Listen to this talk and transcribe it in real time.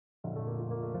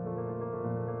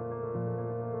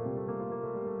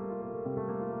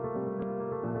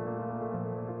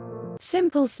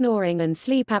Simple snoring and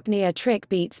sleep apnea trick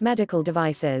beats medical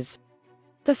devices.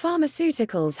 The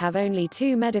pharmaceuticals have only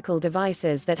 2 medical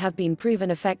devices that have been proven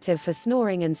effective for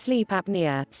snoring and sleep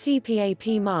apnea: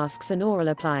 CPAP masks and oral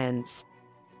appliance.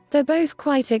 They're both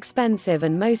quite expensive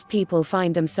and most people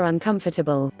find them so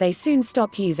uncomfortable, they soon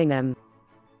stop using them.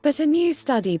 But a new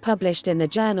study published in the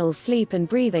journal Sleep and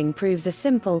Breathing proves a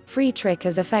simple, free trick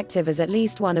as effective as at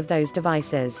least one of those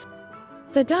devices.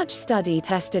 The Dutch study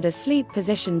tested a sleep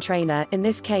position trainer, in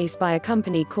this case by a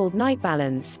company called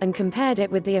NightBalance, and compared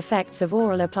it with the effects of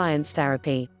oral appliance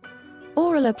therapy.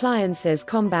 Oral appliances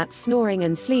combat snoring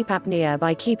and sleep apnea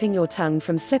by keeping your tongue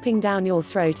from slipping down your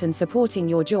throat and supporting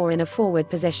your jaw in a forward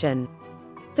position.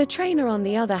 The trainer, on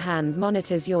the other hand,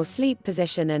 monitors your sleep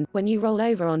position and, when you roll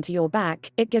over onto your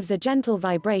back, it gives a gentle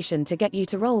vibration to get you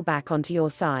to roll back onto your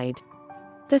side.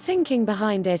 The thinking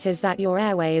behind it is that your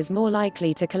airway is more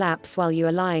likely to collapse while you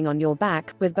are lying on your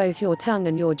back, with both your tongue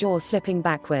and your jaw slipping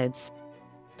backwards.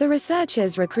 The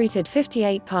researchers recruited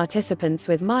 58 participants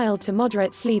with mild to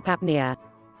moderate sleep apnea.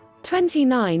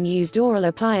 29 used oral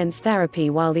appliance therapy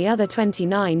while the other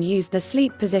 29 used the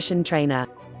sleep position trainer.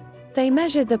 They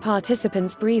measured the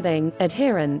participants' breathing,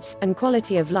 adherence, and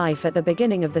quality of life at the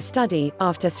beginning of the study,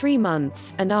 after 3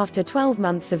 months, and after 12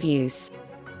 months of use.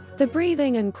 The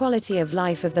breathing and quality of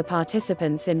life of the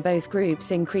participants in both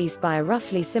groups increased by a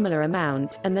roughly similar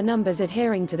amount, and the numbers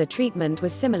adhering to the treatment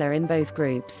was similar in both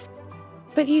groups.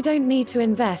 But you don't need to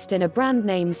invest in a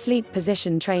brand-name sleep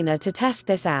position trainer to test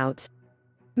this out.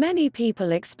 Many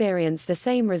people experience the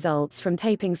same results from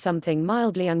taping something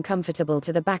mildly uncomfortable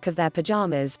to the back of their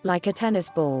pajamas, like a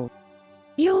tennis ball.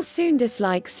 You'll soon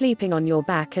dislike sleeping on your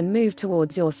back and move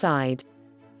towards your side.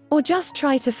 Or just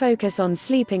try to focus on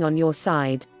sleeping on your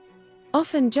side.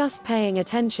 Often just paying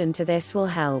attention to this will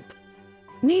help.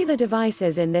 Neither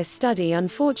devices in this study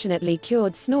unfortunately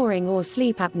cured snoring or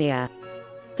sleep apnea.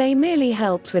 They merely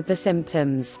helped with the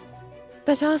symptoms.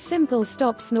 But our simple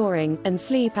stop snoring and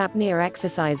sleep apnea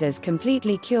exercises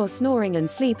completely cure snoring and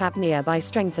sleep apnea by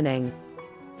strengthening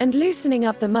and loosening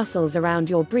up the muscles around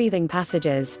your breathing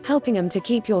passages, helping them to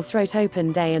keep your throat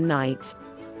open day and night.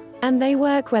 And they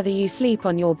work whether you sleep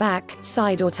on your back,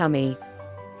 side or tummy.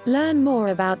 Learn more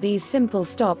about these simple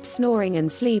stop snoring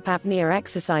and sleep apnea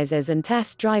exercises and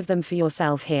test drive them for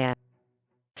yourself here.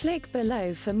 Click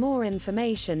below for more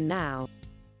information now.